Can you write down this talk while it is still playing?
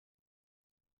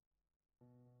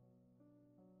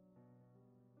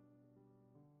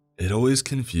It always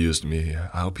confused me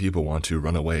how people want to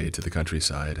run away to the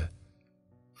countryside.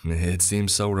 It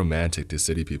seems so romantic to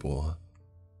city people.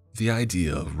 The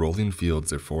idea of rolling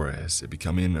fields or forests,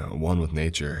 becoming one with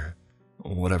nature,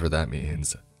 whatever that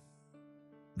means.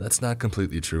 That's not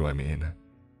completely true, I mean.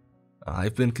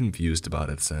 I've been confused about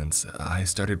it since I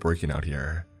started working out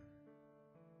here.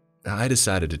 I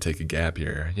decided to take a gap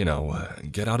year,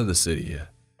 get out of the city.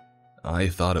 I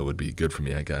thought it would be good for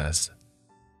me, I guess.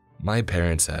 My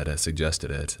parents had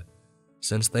suggested it,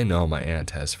 since they know my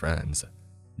aunt has friends,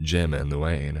 Jim and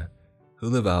Luane, who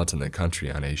live out in the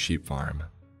country on a sheep farm.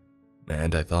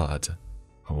 And I thought,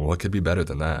 what could be better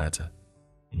than that?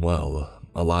 Well,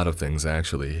 a lot of things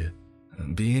actually.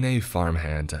 Being a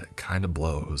farmhand kinda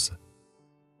blows.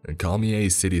 Call me a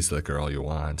city slicker all you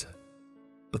want,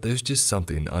 but there's just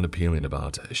something unappealing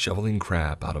about shoveling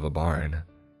crap out of a barn.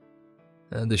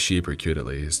 And the sheep are cute at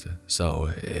least,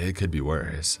 so it could be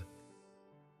worse.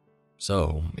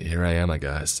 So here I am, I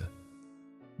guess.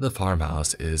 The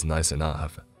farmhouse is nice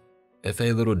enough, if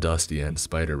a little dusty and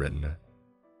spider-ridden.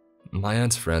 My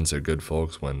aunt's friends are good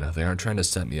folks when they aren't trying to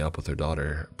set me up with her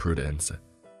daughter, Prudence.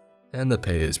 And the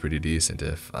pay is pretty decent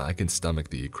if I can stomach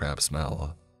the crap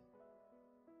smell.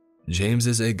 James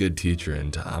is a good teacher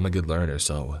and I'm a good learner,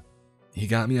 so he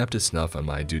got me up to snuff on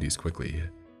my duties quickly.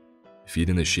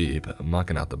 Feeding the sheep,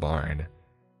 mucking out the barn,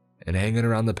 and hanging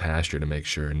around the pasture to make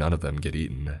sure none of them get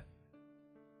eaten.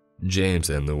 James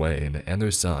and Luane and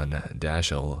their son,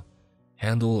 Dashiell,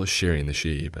 handle shearing the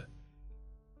sheep.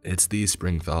 It's the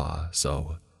spring thaw,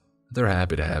 so they're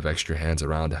happy to have extra hands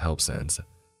around to help since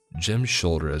Jim's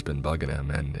shoulder has been bugging him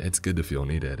and it's good to feel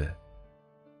needed.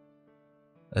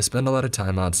 I spend a lot of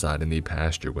time outside in the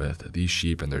pasture with the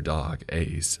sheep and their dog,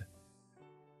 Ace.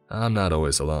 I'm not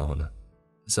always alone.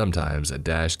 Sometimes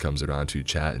Dash comes around to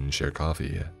chat and share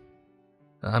coffee.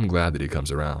 I'm glad that he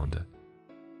comes around.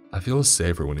 I feel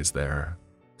safer when he's there,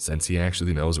 since he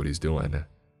actually knows what he's doing.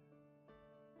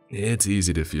 It's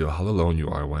easy to feel how alone you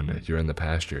are when you're in the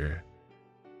pasture,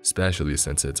 especially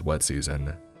since it's wet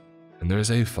season, and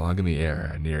there's a fog in the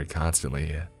air near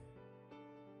constantly.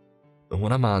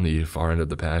 When I'm on the far end of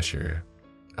the pasture,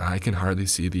 I can hardly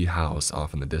see the house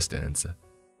off in the distance.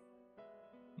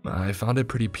 I found it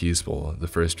pretty peaceful the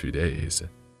first few days,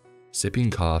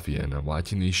 sipping coffee and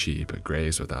watching these sheep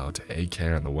graze without a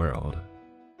care in the world.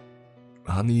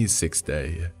 On the 6th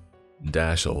day,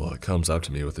 Dashiell comes up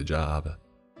to me with a job.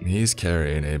 He's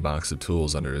carrying a box of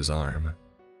tools under his arm,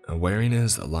 wearing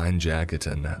his lined jacket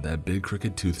and that big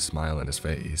crooked tooth smile on his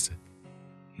face.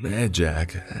 "Hey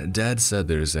Jack, Dad said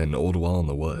there's an old well in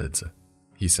the woods,"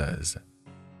 he says.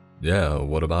 "Yeah,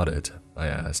 what about it?" I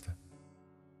asked.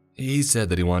 "He said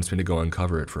that he wants me to go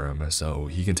uncover it for him so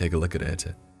he can take a look at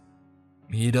it.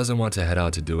 He doesn't want to head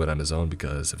out to do it on his own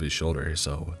because of his shoulder,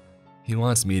 so he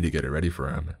wants me to get it ready for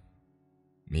him."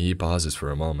 He pauses for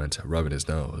a moment, rubbing his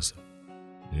nose.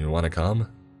 "You want to come?"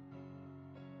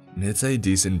 It's a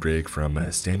decent break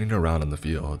from standing around in the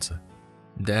fields.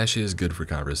 Dash is good for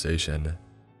conversation,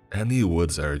 and the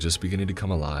woods are just beginning to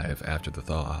come alive after the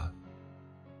thaw.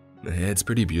 It's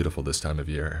pretty beautiful this time of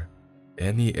year,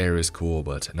 and the air is cool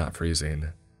but not freezing.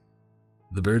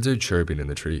 The birds are chirping in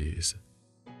the trees.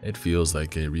 It feels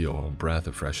like a real breath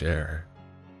of fresh air.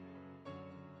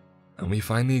 And we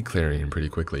find the clearing pretty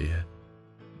quickly.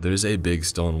 There's a big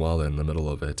stone wall in the middle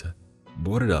of it,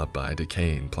 boarded up by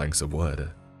decaying planks of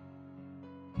wood.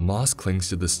 Moss clings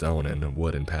to the stone and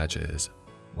wood in patches,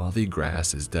 while the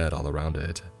grass is dead all around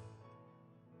it.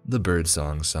 The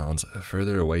birdsong sounds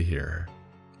further away here,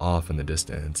 off in the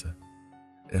distance.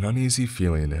 An uneasy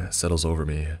feeling settles over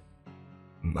me.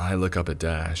 I look up at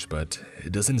Dash, but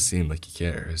it doesn't seem like he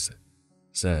cares,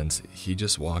 since he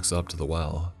just walks up to the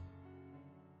well.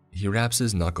 He wraps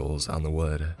his knuckles on the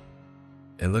wood.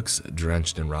 It looks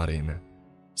drenched and rotting,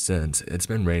 since it's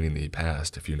been raining the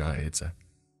past few nights.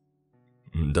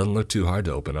 "Doesn't look too hard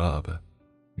to open up,"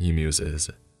 he muses,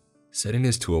 setting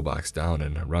his toolbox down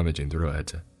and rummaging through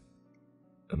it.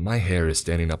 My hair is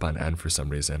standing up on end for some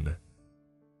reason.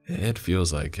 It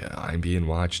feels like I'm being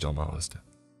watched almost.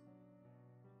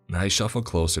 I shuffle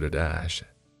closer to Dash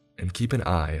and keep an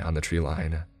eye on the tree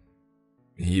line.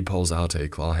 He pulls out a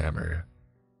claw hammer.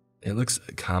 It looks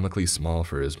comically small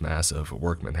for his massive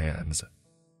workman hands.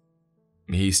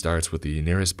 He starts with the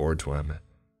nearest board to him,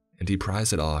 and he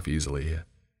pries it off easily,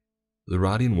 the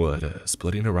rotting wood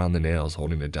splitting around the nails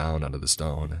holding it down onto the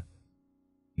stone.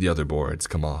 The other boards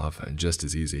come off just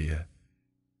as easy.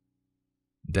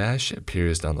 Dash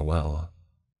peers down the well.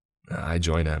 I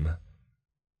join him.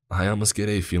 I almost get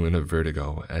a feeling of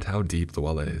vertigo at how deep the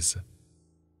well is.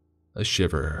 A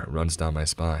shiver runs down my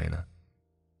spine.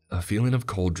 a feeling of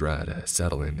cold dread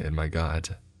settling in my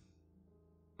gut.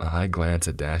 I glance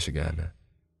at Dash again,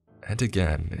 and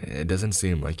again, it doesn't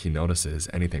seem like he notices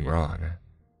anything wrong.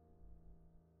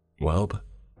 "Welp,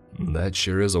 that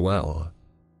sure is a well,"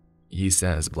 he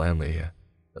says blandly,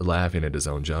 laughing at his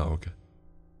own joke.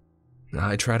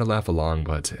 I try to laugh along,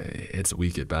 but it's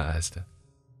weak at best.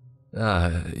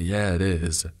 Yeah, it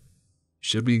is.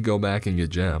 Should we go back and get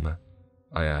Jim?"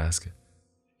 I ask,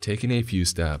 taking a few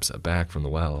steps back from the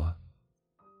well.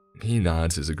 He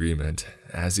nods his agreement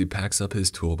as he packs up his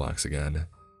toolbox again,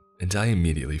 and I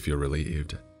immediately feel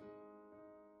relieved.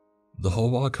 The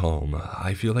whole walk home,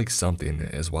 I feel like something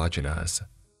is watching us,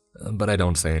 but I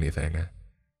don't say anything.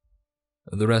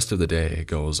 The rest of the day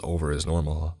goes over as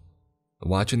normal,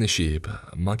 watching the sheep,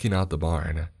 mucking out the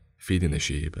barn, feeding the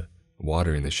sheep,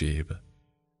 watering the sheep.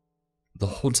 The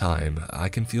whole time, I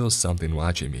can feel something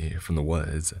watching me from the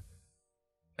woods.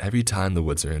 Every time the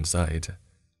woods are in sight,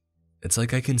 it's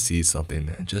like I can see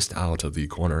something just out of the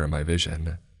corner of my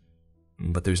vision,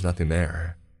 but there's nothing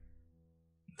there.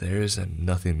 There's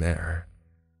nothing there.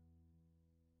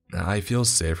 I feel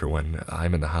safer when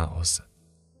I'm in the house.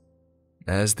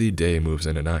 As the day moves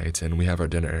into night and we have our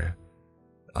dinner,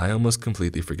 I almost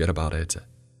completely forget about it,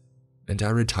 and I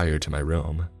retire to my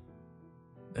room.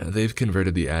 They've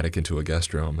converted the attic into a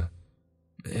guest room.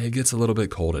 It gets a little bit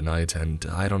cold at night and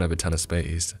I don't have a ton of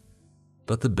space,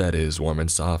 but the bed is warm and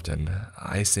soft and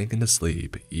I sink into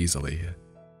sleep easily.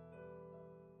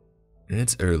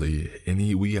 It's early in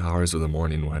the wee hours of the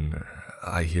morning when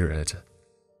I hear it.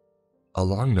 A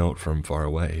long note from far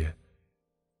away.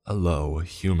 A low,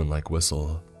 human-like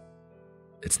whistle.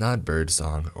 It's not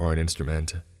birdsong or an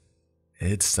instrument.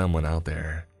 It's someone out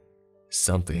there.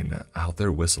 Something out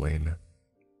there whistling.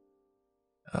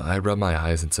 I rub my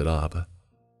eyes and sit up,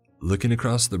 looking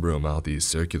across the room out the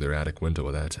circular attic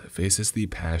window that faces the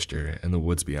pasture and the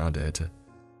woods beyond it.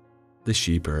 The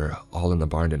sheep are all in the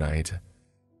barn tonight,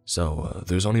 so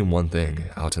there's only one thing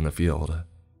out in the field.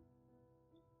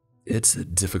 It's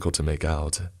difficult to make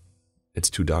out. It's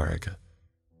too dark.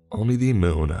 Only the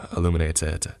moon illuminates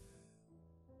it.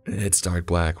 It's dark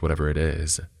black, whatever it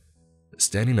is,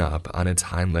 standing up on its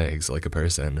hind legs like a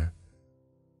person.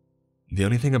 The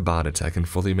only thing about it I can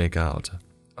fully make out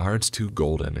are its two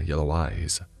golden yellow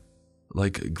eyes,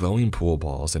 like glowing pool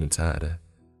balls in its head,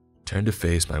 turned to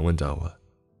face my window.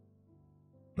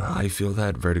 I feel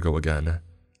that vertigo again,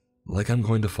 like I'm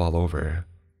going to fall over,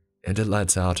 and it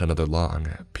lets out another long,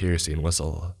 piercing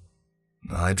whistle.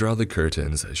 I draw the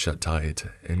curtains shut tight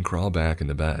and crawl back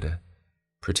into bed,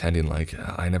 pretending like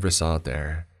I never saw it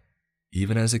there,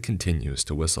 even as it continues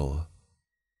to whistle.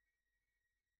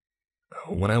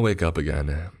 When I wake up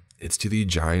again, it's to the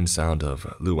jarring sound of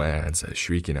Luann's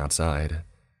shrieking outside.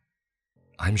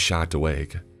 I'm shocked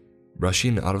awake,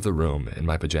 rushing out of the room in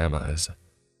my pajamas.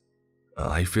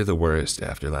 I fear the worst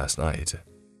after last night,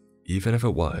 even if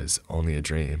it was only a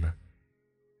dream.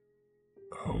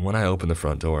 When I open the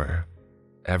front door,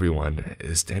 everyone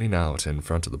is standing out in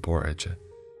front of the porch.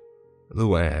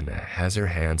 Luann has her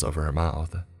hands over her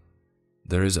mouth.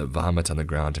 There is vomit on the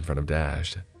ground in front of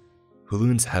Dash, who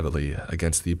leans heavily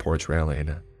against the porch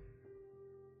railing.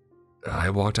 I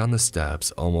walk down the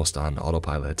steps almost on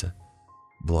autopilot,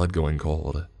 blood going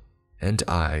cold, and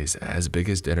eyes as big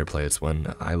as dinner plates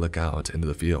when I look out into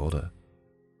the field.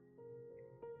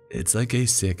 It's like a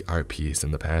sick art piece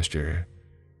in the pasture.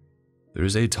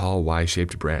 There's a tall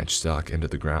Y-shaped branch stuck into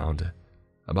the ground,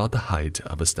 about the height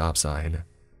of a stop sign.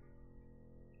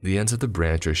 The ends of the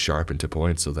branch are sharpened to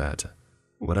points so that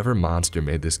whatever monster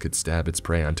made this could stab its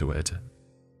prey onto it.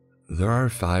 There are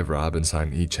 5 robins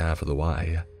on each half of the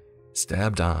Y,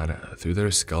 stabbed on through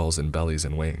their skulls and bellies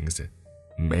and wings,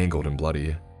 mangled and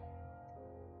bloody.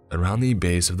 Around the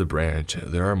base of the branch,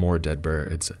 there are more dead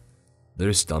birds,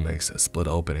 their stomachs split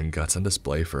open and guts on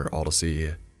display for all to see.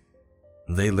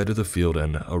 They litter the field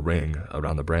in a ring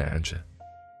around the branch.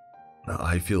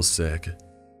 I feel sick.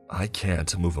 I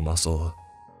can't move a muscle.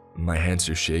 My hands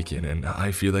are shaking and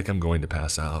I feel like I'm going to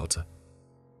pass out.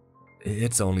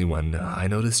 It's only when I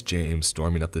notice James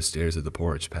storming up the stairs of the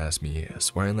porch past me,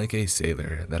 swearing like a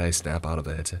sailor, that I snap out of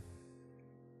it.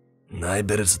 I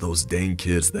bet it's those dang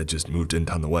kids that just moved in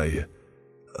down the way.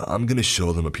 I'm gonna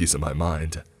show them a piece of my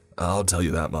mind, I'll tell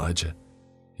you that much,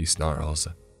 he snarls,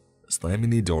 slamming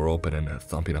the door open and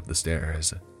thumping up the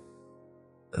stairs.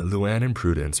 Luann and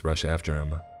Prudence rush after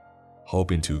him,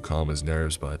 hoping to calm his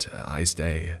nerves, but I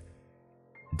stay.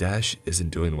 Dash isn't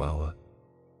doing well.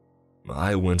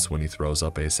 I wince when he throws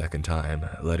up a second time,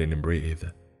 letting him breathe.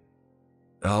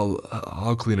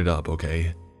 I'll clean it up,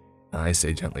 okay? I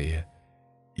say gently,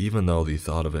 even though the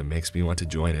thought of it makes me want to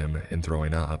join him in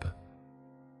throwing up.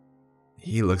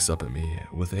 He looks up at me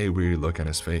with a weird look on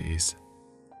his face.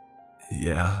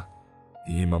 Yeah,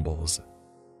 he mumbles.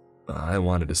 I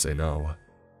wanted to say no.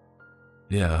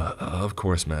 Yeah, of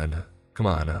course, man. Come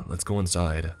on, let's go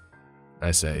inside,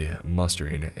 I say,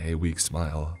 mustering a weak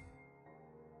smile.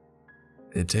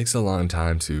 It takes a long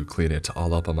time to clean it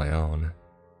all up on my own.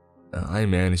 I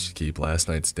managed to keep last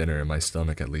night's dinner in my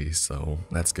stomach at least, so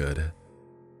that's good.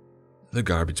 The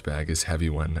garbage bag is heavy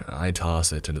when I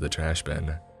toss it into the trash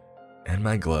bin, and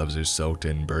my gloves are soaked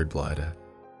in bird blood.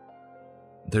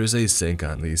 There's a sink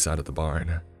on the side of the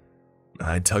barn.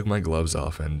 I tug my gloves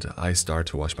off and I start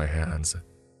to wash my hands.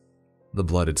 The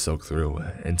blood had soaked through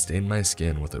and stained my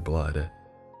skin with their blood,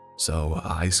 so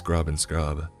I scrub and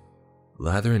scrub,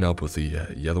 lathering up with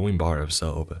the yellowing bar of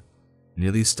soap,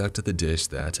 nearly stuck to the dish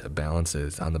that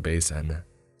balances on the basin.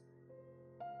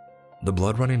 The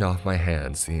blood running off my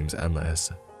hands seems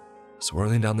endless,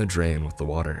 swirling down the drain with the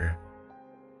water.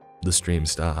 The stream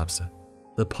stops,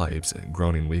 the pipes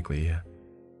groaning weakly.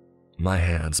 My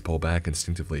hands pull back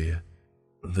instinctively.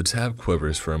 The tap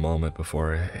quivers for a moment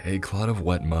before a cloud of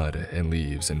wet mud and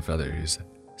leaves and feathers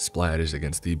splatters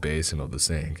against the basin of the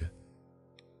sink.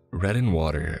 Reddened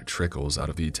water trickles out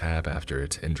of the tap after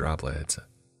it in droplets.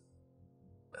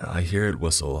 I hear it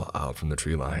whistle out from the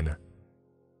tree line.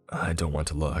 I don't want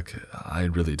to look. I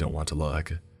really don't want to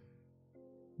look.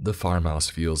 The farmhouse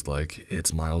feels like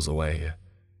it's miles away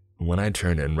when I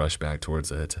turn and rush back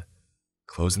towards it,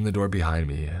 closing the door behind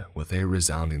me with a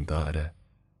resounding thud.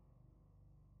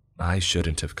 I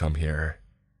shouldn't have come here.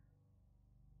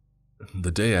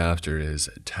 The day after is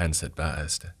tense at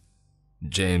best.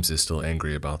 James is still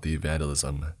angry about the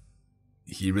vandalism.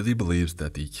 He really believes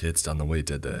that the kids down the way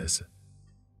did this.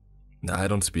 I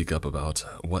don't speak up about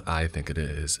what I think it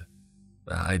is.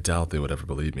 I doubt they would ever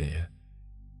believe me.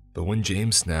 But when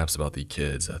James snaps about the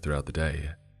kids throughout the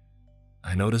day,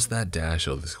 I notice that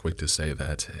Dashiell is quick to say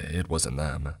that it wasn't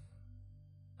them.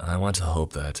 I want to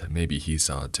hope that maybe he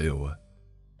saw it too.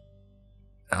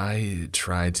 I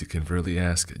tried to covertly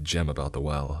ask Jem about the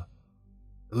well.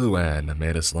 Luann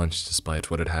made us lunch despite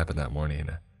what had happened that morning,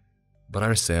 but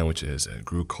our sandwiches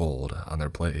grew cold on their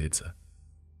plates.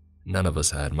 None of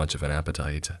us had much of an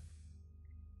appetite.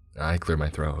 I clear my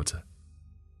throat.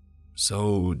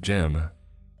 So, Jem,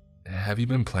 have you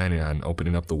been planning on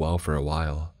opening up the well for a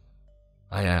while?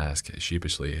 I ask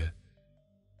sheepishly.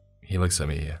 He looks at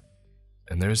me,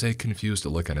 and there's a confused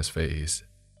look on his face.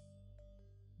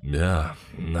 Yeah,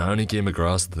 I only came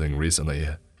across the thing recently.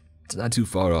 It's not too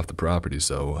far off the property,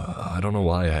 so I don't know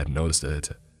why I hadn't noticed it.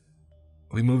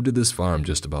 We moved to this farm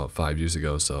just about 5 years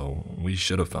ago, so we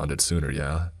should have found it sooner,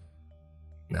 yeah?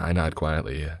 I nod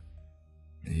quietly.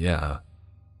 Yeah.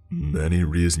 Any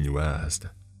reason you asked?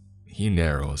 He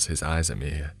narrows his eyes at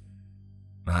me.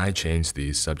 I changed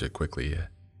the subject quickly,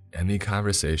 and the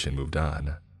conversation moved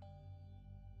on.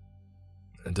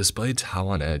 Despite how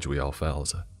on edge we all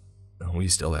felt, we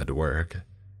still had to work.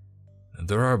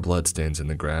 There are bloodstains in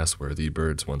the grass where the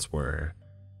birds once were,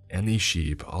 and the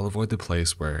sheep all avoid the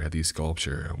place where the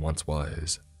sculpture once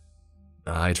was.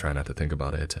 I try not to think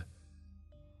about it.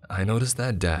 I notice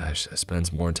that Dash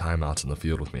spends more time out in the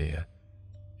field with me.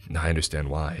 I understand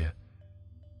why.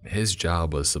 His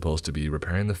job was supposed to be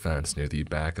repairing the fence near the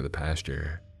back of the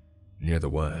pasture, near the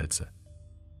woods.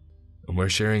 We're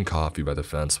sharing coffee by the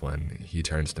fence when he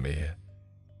turns to me.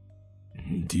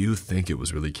 Do you think it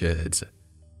was really kids?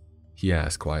 He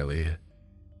asked quietly.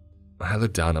 I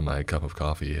look down at my cup of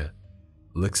coffee,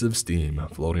 licks of steam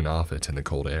floating off it in the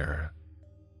cold air.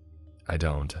 I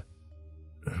don't.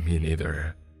 Me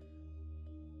neither.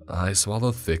 I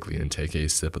swallow thickly and take a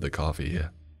sip of the coffee.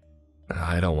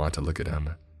 I don't want to look at him.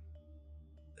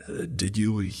 Did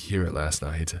you hear it last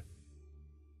night?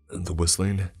 The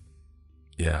whistling?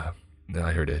 Yeah,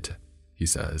 I heard it, he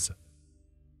says.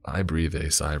 I breathe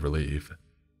a sigh of relief.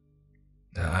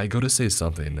 I go to say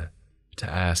something, to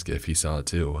ask if he saw it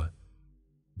too,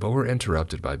 but we're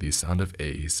interrupted by the sound of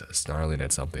Ace snarling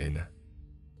at something.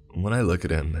 When I look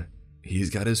at him,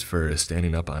 he's got his fur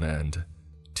standing up on end,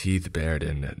 teeth bared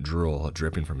and drool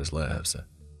dripping from his lips.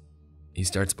 He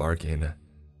starts barking.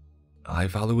 I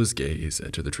follow his gaze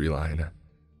to the tree line.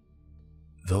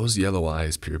 Those yellow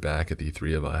eyes peer back at the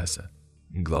three of us,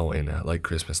 glowing like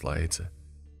Christmas lights.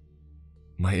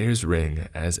 My ears ring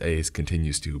as Ace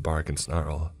continues to bark and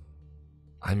snarl.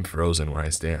 I'm frozen where I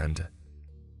stand.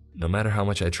 No matter how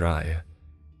much I try,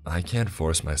 I can't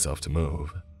force myself to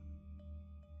move.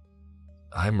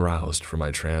 I'm roused from my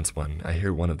trance when I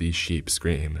hear one of these sheep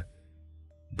scream.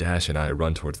 Dash and I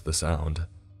run towards the sound.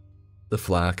 The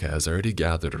flock has already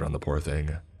gathered around the poor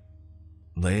thing.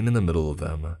 Laying in the middle of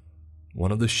them,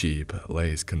 one of the sheep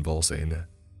lays convulsing.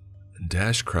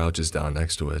 Dash crouches down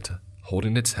next to it,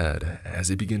 holding its head as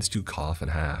it begins to cough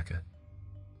and hack.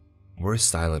 We're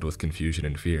silent with confusion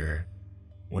and fear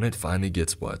when it finally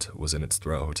gets what was in its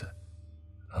throat.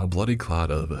 A bloody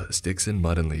clot of sticks and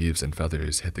mud and leaves and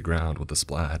feathers hit the ground with a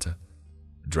splat,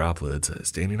 droplets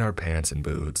staining our pants and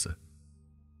boots.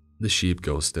 The sheep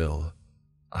goes still,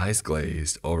 eyes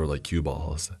glazed over like cue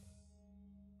balls.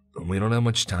 We don't have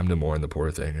much time to mourn the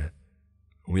poor thing.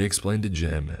 We explained to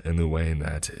Jim and Luane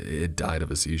that it died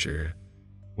of a seizure,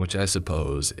 which I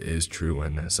suppose is true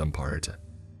in some part.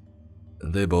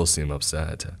 They both seem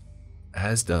upset,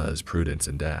 as does Prudence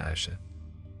and Dash,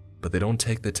 but they don't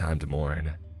take the time to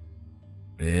mourn.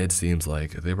 It seems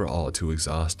like they were all too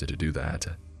exhausted to do that.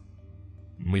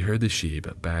 We herd the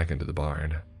sheep back into the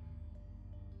barn.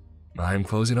 I'm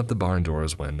closing up the barn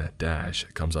doors when Dash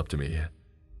comes up to me.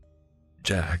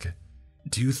 "Jack,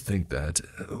 do you think that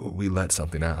we let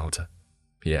something out?"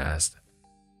 he asked.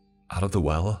 "Out of the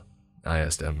well?" I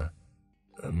asked him.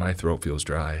 My throat feels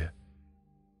dry.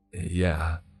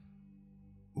 "Yeah."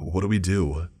 "What do we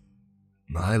do?"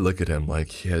 I look at him like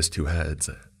he has two heads,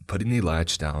 putting the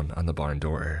latch down on the barn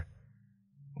door.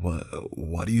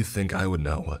 What do you think I would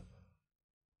know?"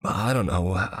 "I don't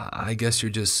know. I guess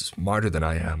you're just smarter than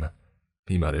I am,"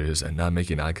 he mutters, not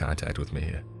making eye contact with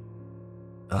me.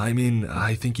 "I mean,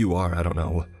 I think you are, I don't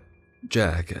know.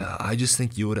 Jack, I just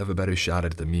think you would have a better shot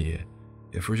at it than me,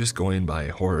 if we're just going by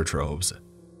horror tropes."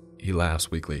 He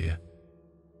laughs weakly.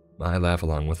 I laugh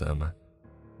along with him,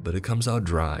 but it comes out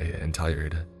dry and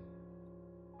tired.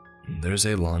 There's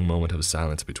a long moment of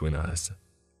silence between us.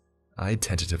 I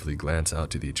tentatively glance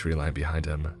out to the tree line behind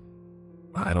him.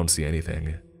 I don't see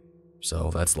anything,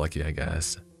 so that's lucky, I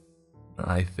guess.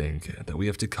 I think that we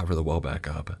have to cover the well back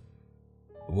up.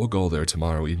 We'll go there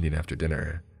tomorrow evening after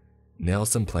dinner, nail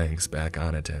some planks back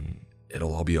on it, and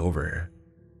it'll all be over.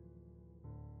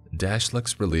 Dash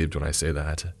looks relieved when I say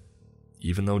that,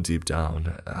 even though deep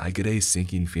down I get a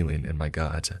sinking feeling in my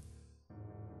gut.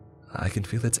 I can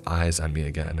feel its eyes on me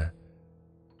again,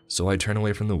 so I turn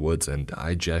away from the woods and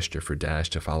I gesture for Dash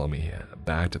to follow me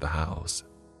back to the house.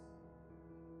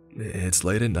 It's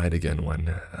late at night again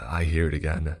when I hear it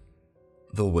again.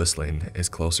 The whistling is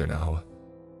closer now.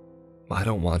 I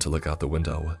don't want to look out the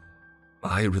window.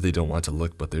 I really don't want to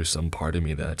look, but there's some part of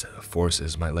me that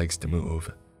forces my legs to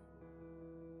move.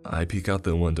 I peek out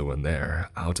the window and there,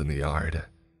 out in the yard,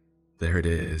 there it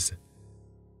is.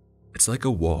 It's like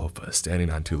a wolf standing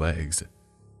on two legs,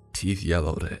 teeth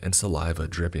yellowed and saliva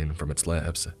dripping from its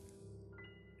lips.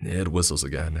 It whistles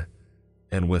again,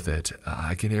 and with it,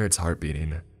 I can hear its heart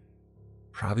beating,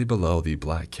 probably below the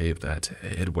black cape that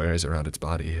it wears around its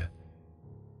body.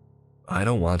 I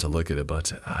don't want to look at it,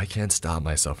 but I can't stop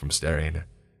myself from staring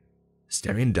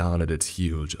down at its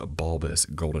huge, bulbous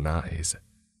golden eyes,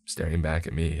 staring back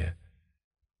at me.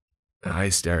 I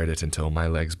stare at it until my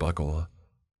legs buckle,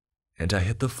 and I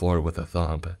hit the floor with a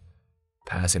thump,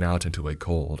 passing out into a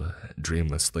cold,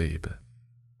 dreamless sleep.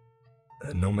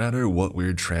 No matter what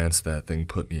weird trance that thing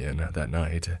put me in that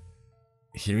night,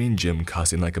 hearing Jim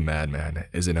cussing like a madman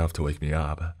is enough to wake me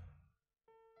up.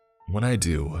 When I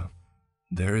do,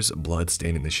 there's blood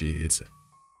staining the sheets.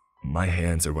 My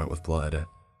hands are wet with blood.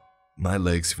 My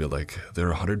legs feel like they're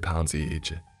 100 pounds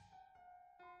each.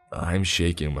 I'm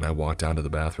shaking when I walk down to the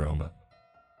bathroom.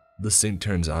 The sink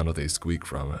turns on with a squeak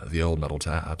from the old metal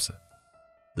taps,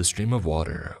 the stream of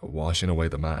water washing away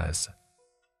the mess.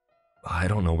 I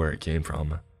don't know where it came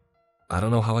from. I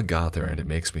don't know how it got there, and it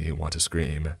makes me want to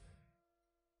scream.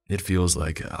 It feels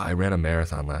like I ran a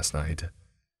marathon last night.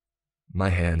 My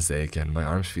hands ache and my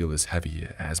arms feel as heavy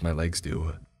as my legs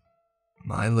do.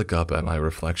 I look up at my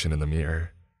reflection in the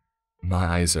mirror. My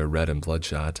eyes are red and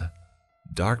bloodshot.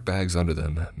 Dark bags under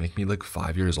them make me look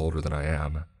 5 years older than I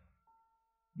am.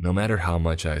 No matter how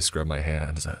much I scrub my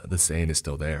hands, the stain is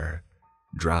still there,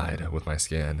 dried with my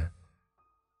skin.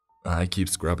 I keep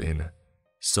scrubbing,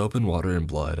 soap and water and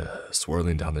blood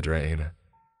swirling down the drain.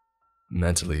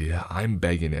 Mentally, I'm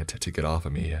begging it to get off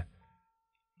of me.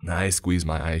 I squeeze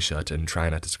my eyes shut and try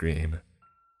not to scream,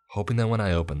 hoping that when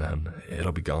I open them,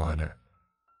 it'll be gone.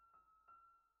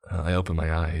 I open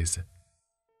my eyes.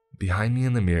 Behind me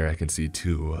in the mirror, I can see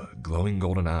two glowing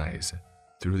golden eyes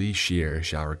through the sheer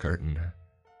shower curtain.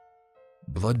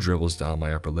 Blood dribbles down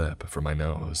my upper lip from my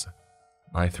nose.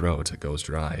 My throat goes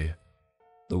dry.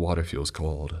 The water feels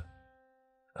cold.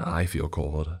 I feel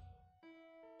cold.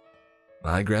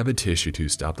 I grab a tissue to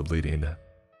stop the bleeding,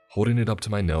 holding it up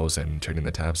to my nose and turning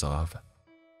the taps off.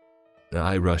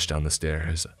 I rush down the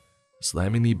stairs,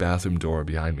 slamming the bathroom door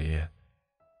behind me.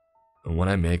 When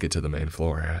I make it to the main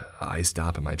floor, I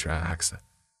stop in my tracks.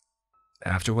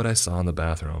 After what I saw in the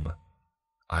bathroom,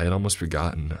 I had almost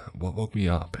forgotten what woke me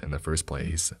up in the first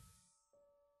place.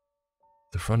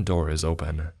 The front door is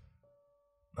open.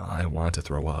 I want to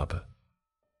throw up.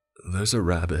 There's a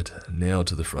rabbit nailed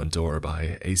to the front door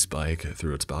by a spike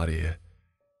through its body.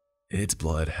 Its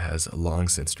blood has long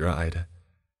since dried,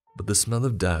 but the smell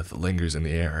of death lingers in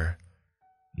the air,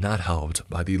 not helped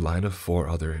by the line of 4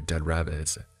 other dead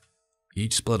rabbits,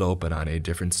 each split open on a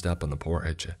different step on the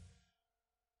porch.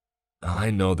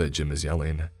 I know that Jim is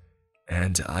yelling,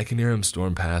 and I can hear him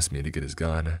storm past me to get his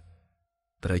gun,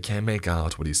 but I can't make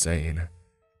out what he's saying.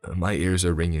 My ears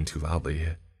are ringing too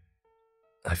loudly.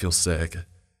 I feel sick,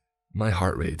 my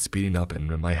heart rate speeding up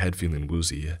and my head feeling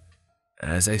woozy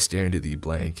as I stare into the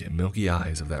blank, milky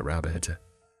eyes of that rabbit.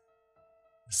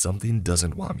 Something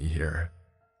doesn't want me here.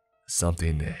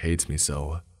 Something hates me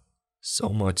so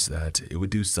much that it would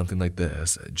do something like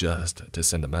this just to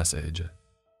send a message.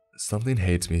 Something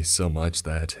hates me so much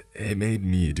that it made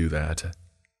me do that.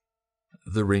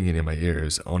 The ringing in my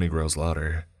ears only grows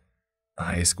louder.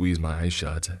 I squeeze my eyes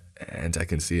shut, and I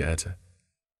can see it.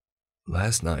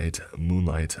 Last night,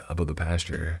 moonlight above the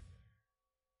pasture.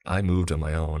 I moved on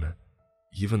my own,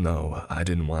 even though I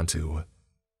didn't want to.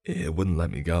 It wouldn't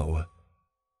let me go.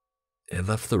 It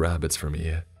left the rabbits for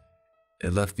me.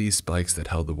 It left these spikes that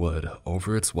held the wood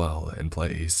over its well in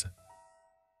place.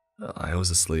 I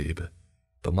was asleep,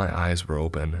 but my eyes were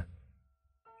open.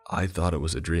 I thought it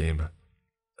was a dream.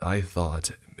 I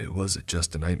thought it was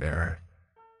just a nightmare.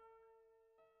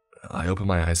 I opened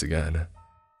my eyes again,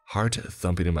 heart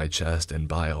thumping in my chest and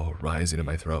bile rising in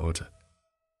my throat.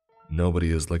 Nobody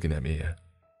is looking at me.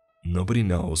 Nobody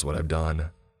knows what I've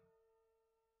done.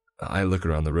 I look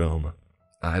around the room.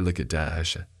 I look at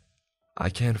Dash. I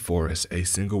can't force a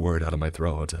single word out of my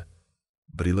throat,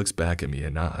 but he looks back at me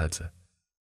and nods.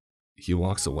 He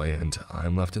walks away and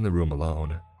I'm left in the room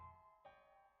alone.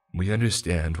 We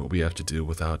understand what we have to do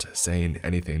without saying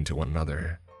anything to one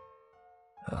another.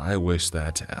 I wish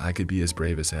that I could be as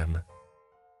brave as him.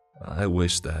 I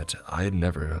wish that I had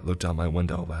never looked out my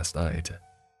window last night.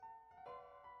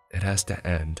 It has to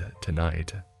end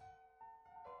tonight.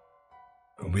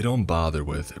 We don't bother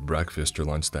with breakfast or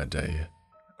lunch that day.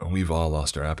 We've all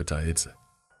lost our appetites.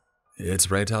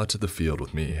 It's right out to the field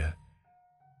with me.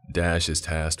 Dash is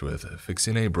tasked with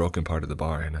fixing a broken part of the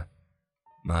barn.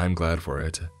 I'm glad for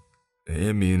it.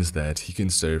 It means that he can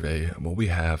survey what we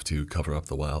have to cover up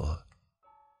the well.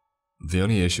 The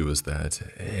only issue is that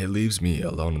it leaves me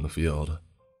alone in the field.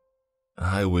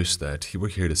 I wish that he were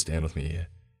here to stand with me.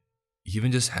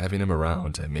 Even just having him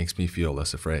around makes me feel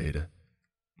less afraid.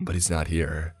 But he's not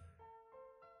here.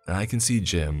 I can see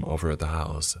Jim over at the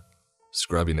house,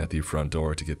 scrubbing at the front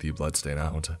door to get the bloodstain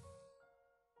out.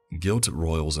 Guilt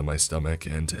roils in my stomach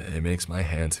and it makes my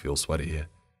hands feel sweaty.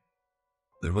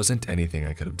 There wasn't anything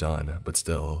I could have done, but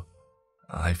still,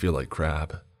 I feel like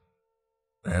crap.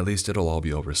 At least it'll all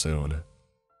be over soon.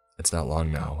 It's not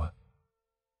long now.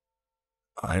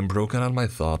 I'm broken on my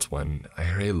thoughts when I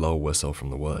hear a low whistle from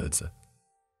the woods.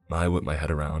 I whip my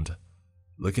head around.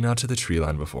 Looking out to the tree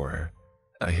line before,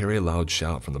 I hear a loud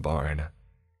shout from the barn.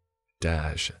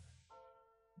 Dash.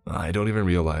 I don't even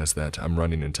realize that I'm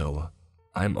running until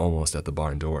I'm almost at the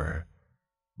barn door,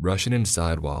 rushing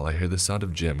inside while I hear the sound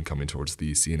of Jim coming towards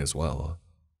the scene as well.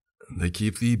 They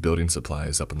keep the building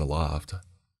supplies up in the loft.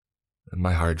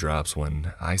 My heart drops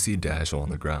when I see Dash on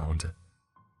the ground.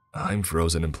 I'm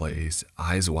frozen in place,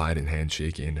 eyes wide and hands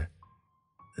shaking.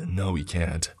 No, he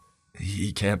can't.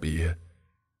 He can't be.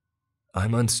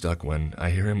 I'm unstuck when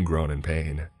I hear him groan in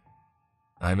pain.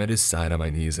 I'm at his side on my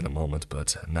knees in a moment,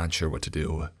 but not sure what to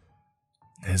do.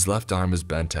 His left arm is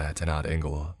bent at an odd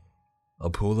angle, a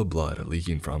pool of blood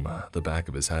leaking from the back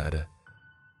of his head.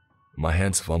 My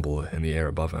hands fumble in the air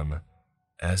above him,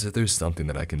 as if there's something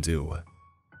that I can do.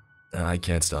 I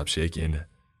can't stop shaking.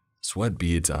 Sweat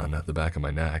beads on the back of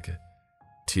my neck,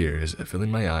 tears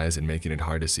filling my eyes and making it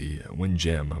hard to see when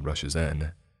Jim rushes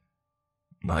in.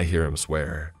 I hear him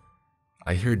swear.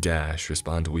 I hear Dash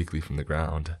respond weakly from the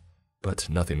ground, but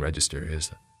nothing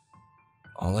registers.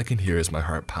 All I can hear is my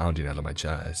heart pounding out of my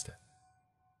chest.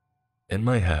 In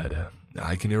my head,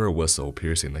 I can hear a whistle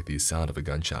piercing like the sound of a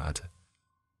gunshot.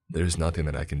 There's nothing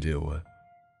that I can do.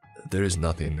 There's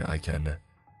nothing I can...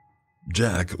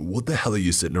 Jack, what the hell are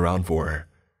you sitting around for?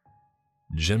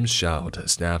 Jim's shout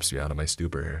snaps me out of my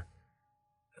stupor.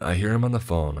 I hear him on the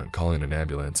phone calling an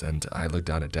ambulance and I look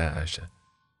down at Dash.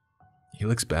 He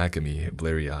looks back at me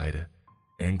blurry-eyed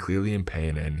and clearly in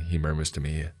pain and he murmurs to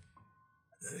me,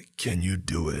 "Can you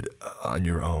do it on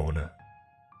your own?"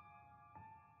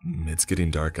 It's getting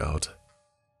dark out.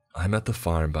 I'm at the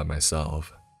farm by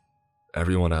myself.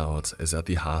 Everyone else is at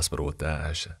the hospital with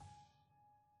Dash.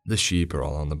 The sheep are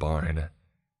all on the barn,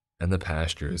 and the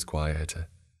pasture is quiet.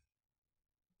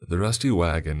 The rusty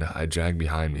wagon I drag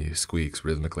behind me squeaks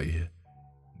rhythmically,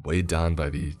 weighed down by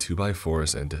the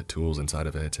 2x4s and tools inside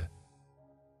of it.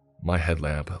 My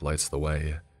headlamp lights the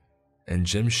way, and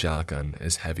Jim's shotgun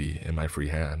is heavy in my free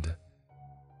hand.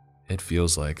 It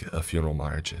feels like a funeral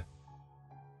march.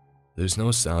 There's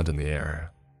no sound in the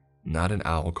air, not an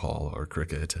owl call or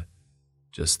cricket,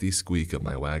 just the squeak of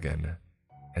my wagon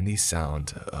and the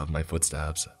sound of my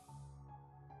footsteps.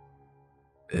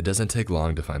 It doesn't take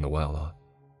long to find the well.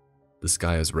 The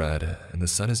sky is red and the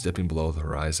sun is dipping below the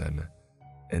horizon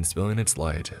and spilling its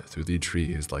light through the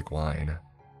trees like wine.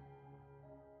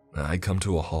 I come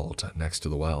to a halt next to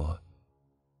the well.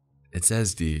 It's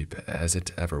as deep as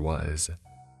it ever was,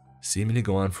 seeming to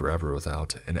go on forever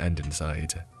without an end in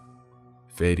sight,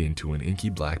 fading to an inky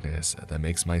blackness that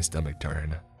makes my stomach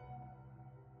turn.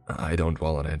 I don't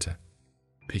dwell on it,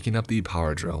 picking up the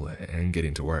power drill and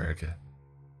getting to work.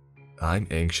 I'm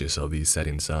anxious of the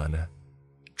setting sun,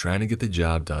 trying to get the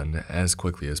job done as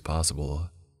quickly as possible,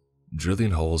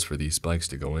 drilling holes for these spikes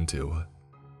to go into.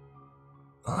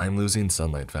 I'm losing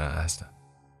sunlight fast,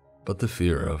 but the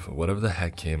fear of whatever the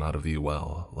heck came out of the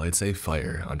well lights a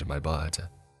fire under my butt.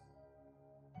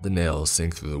 The nails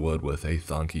sink through the wood with a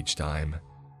thunk each time,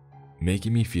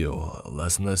 making me feel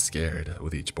less and less scared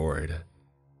with each board.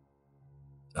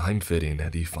 I'm fitting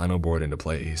the final board into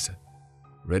place,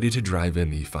 ready to drive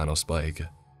in the final spike,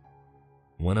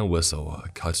 when a whistle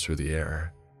cuts through the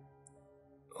air.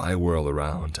 I whirl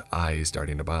around, eyes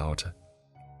darting about.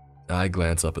 I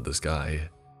glance up at the sky,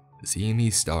 seeing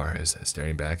these stars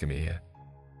staring back at me.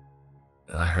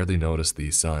 I hardly notice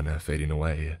the sun fading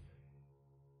away.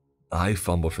 I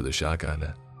fumble for the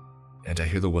shotgun, and I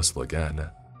hear the whistle again,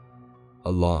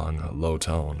 a long, low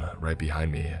tone right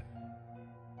behind me.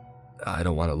 I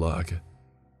don't want to look.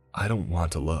 I don't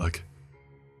want to look.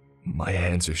 My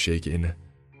hands are shaking.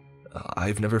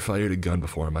 I've never fired a gun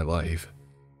before in my life.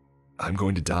 I'm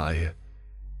going to die.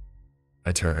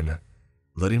 I turn,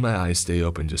 letting my eyes stay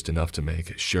open just enough to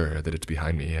make sure that it's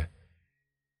behind me.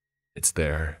 It's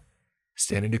there,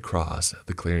 standing across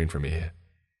the clearing from me,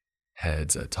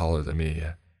 heads taller than me,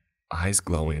 eyes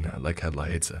glowing like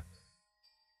headlights.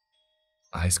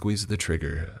 I squeeze the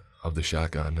trigger of the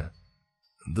shotgun.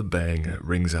 The bang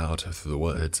rings out through the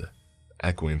woods,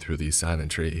 echoing through these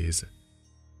silent trees.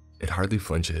 It hardly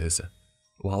flinches,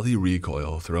 while the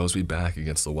recoil throws me back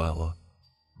against the well.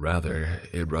 Rather,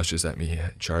 it rushes at me,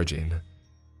 charging.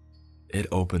 It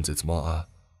opens its maw,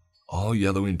 all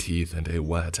yellowing teeth and a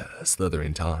wet,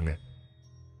 slithering tongue.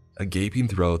 A gaping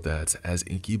throat that's as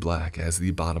inky black as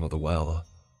the bottom of the well.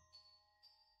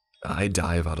 I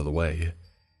dive out of the way,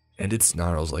 and it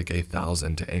snarls like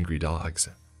 1,000 angry dogs.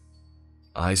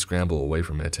 I scramble away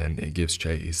from it and it gives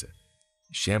chase,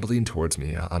 shambling towards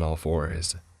me on all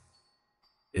fours.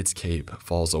 Its cape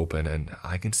falls open and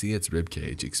I can see its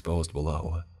ribcage exposed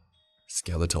below,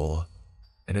 skeletal,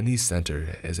 and in the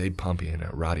center is a pumping,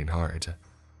 rotting heart.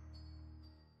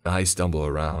 I stumble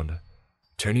around,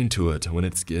 turning to it when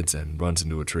it skids and runs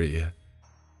into a tree.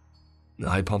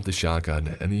 I pump the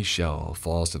shotgun and the shell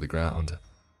falls to the ground.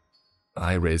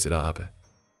 I raise it up,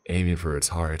 aiming for its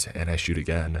heart, and I shoot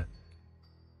again.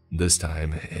 This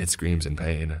time, it screams in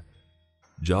pain,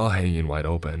 jaw hanging wide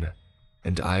open,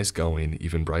 and eyes going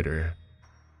even brighter.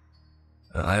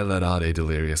 I let out a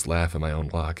delirious laugh at my own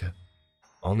luck,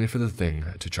 only for the thing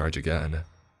to charge again.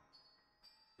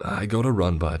 I go to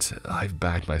run, but I've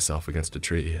backed myself against a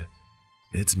tree.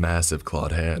 Its massive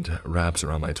clawed hand wraps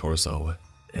around my torso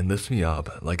and lifts me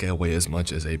up like I weigh as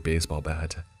much as a baseball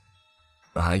bat.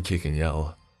 I kick and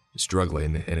yell,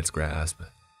 struggling in its grasp.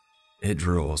 It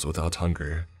drools without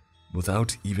hunger,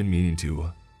 without even meaning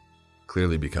to,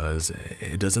 clearly because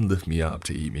it doesn't lift me up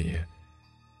to eat me.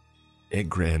 It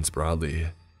grins broadly,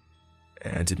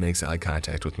 and it makes eye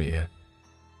contact with me.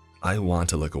 I want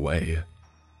to look away.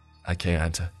 I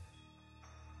can't.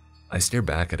 I stare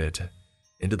back at it,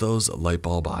 into those light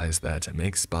bulb eyes that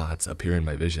make spots appear in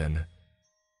my vision.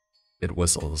 It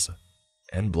whistles,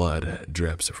 and blood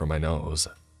drips from my nose.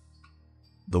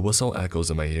 The whistle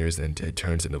echoes in my ears and it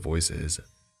turns into voices,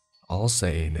 all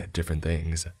saying different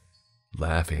things,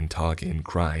 laughing, talking,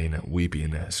 crying,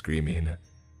 weeping, screaming,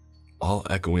 all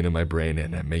echoing in my brain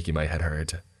and making my head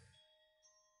hurt.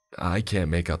 I can't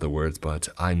make out the words, but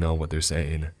I know what they're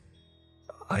saying.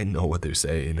 I know what they're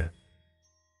saying.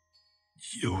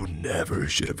 You never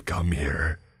should have come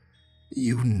here.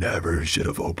 You never should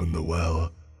have opened the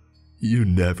well. You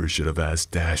never should have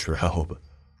asked Dash for help.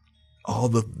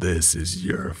 All of this is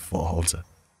your fault.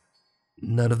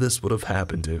 None of this would have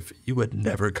happened if you had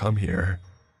never come here.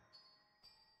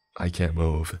 I can't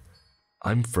move.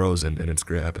 I'm frozen in its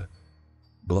grip,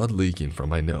 blood leaking from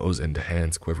my nose and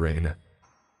hands quivering.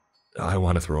 I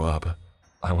want to throw up.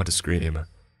 I want to scream.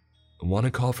 I want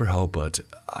to call for help, but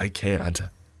I can't.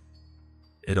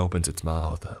 It opens its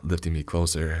mouth, lifting me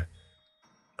closer.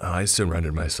 I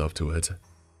surrendered myself to it.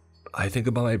 I think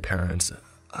about my parents.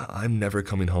 I'm never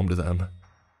coming home to them.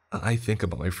 I think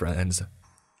about my friends.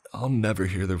 I'll never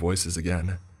hear their voices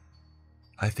again.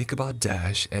 I think about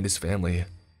Dash and his family.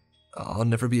 I'll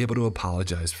never be able to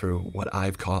apologize for what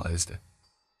I've caused.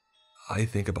 I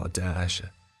think about Dash.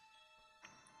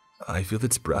 I feel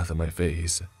its breath on my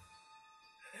face,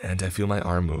 and I feel my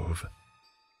arm move.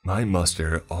 I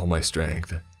muster all my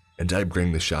strength, and I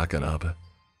bring the shotgun up,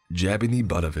 jabbing the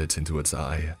butt of it into its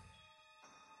eye.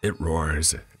 It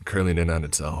roars, curling in on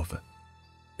itself.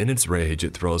 In its rage,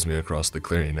 it throws me across the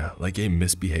clearing like a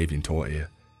misbehaving toy.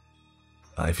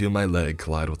 I feel my leg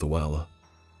collide with the well,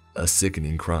 a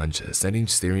sickening crunch sending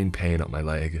searing pain up my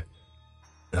leg.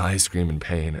 I scream in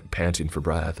pain, panting for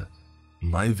breath.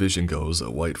 My vision goes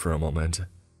white for a moment,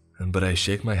 but I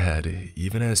shake my head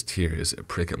even as tears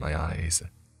prick at my eyes.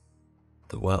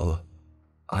 The well.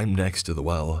 I'm next to the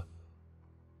well.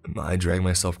 I drag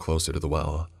myself closer to the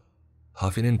well,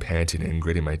 huffing and panting and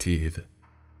gritting my teeth.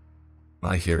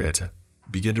 I hear it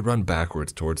begin to run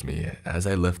backwards towards me as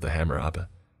I lift the hammer up,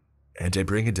 and I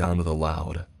bring it down with a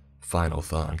loud, final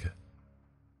thunk.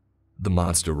 The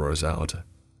monster roars out,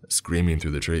 screaming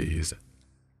through the trees.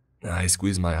 I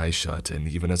squeeze my eyes shut, and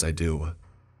even as I do,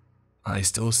 I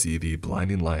still see the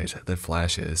blinding light that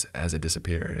flashes as it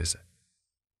disappears.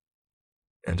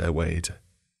 And I wait.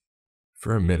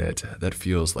 For a minute that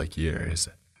feels like years.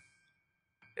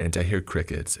 And I hear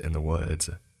crickets in the woods.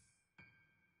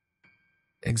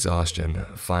 Exhaustion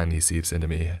finally seeps into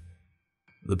me,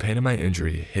 the pain of my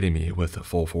injury hitting me with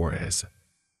full force.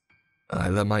 I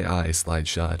let my eyes slide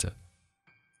shut,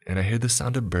 and I hear the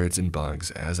sound of birds and bugs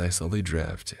as I slowly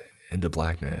drift into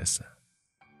blackness.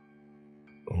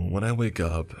 When I wake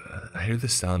up, I hear the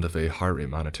sound of a heart rate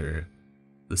monitor,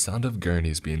 the sound of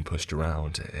gurneys being pushed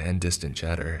around, and distant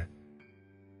chatter.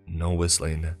 No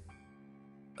whistling.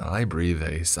 I breathe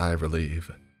a sigh of relief.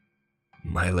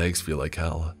 My legs feel like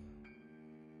hell.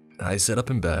 I sit up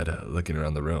in bed, looking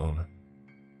around the room.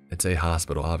 It's a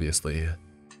hospital, obviously.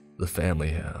 The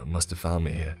family must have found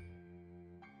me.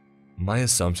 My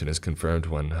assumption is confirmed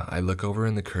when I look over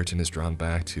and the curtain is drawn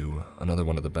back to another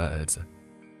one of the beds.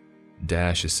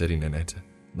 Dash is sitting in it,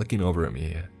 looking over at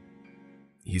me.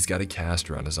 He's got a cast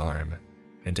around his arm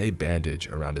and a bandage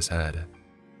around his head.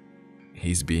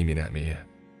 He's beaming at me.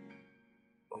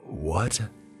 "What?"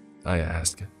 I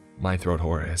ask, my throat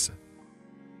hoarse.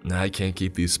 I can't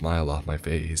keep the smile off my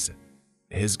face.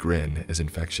 His grin is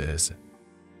infectious.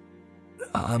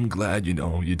 "I'm glad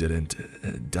you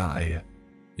didn't die,"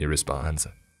 he responds.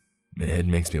 It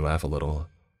makes me laugh a little.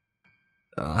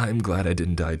 "I'm glad I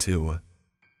didn't die too.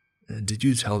 Did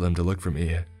you tell them to look for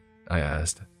me?" I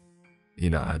asked. He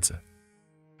nods.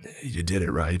 "You did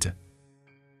it, right?"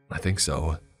 "I think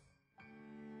so."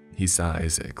 He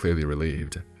sighs, clearly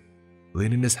relieved,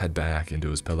 leaning his head back into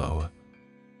his pillow.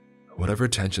 Whatever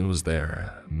tension was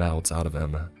there melts out of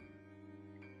him.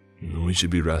 "We should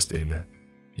be resting,"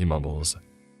 he mumbles.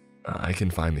 "I can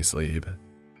finally sleep."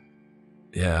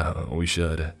 "Yeah, we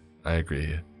should," I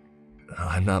agree.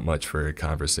 I'm not much for a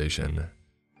conversation.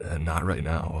 Not right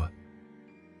now.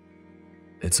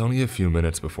 It's only a few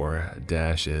minutes before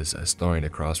Dash is snoring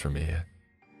across from me.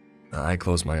 I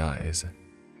close my eyes,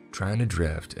 trying to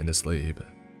drift into sleep.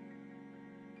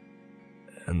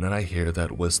 And then I hear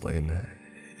that whistling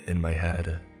in my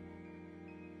head.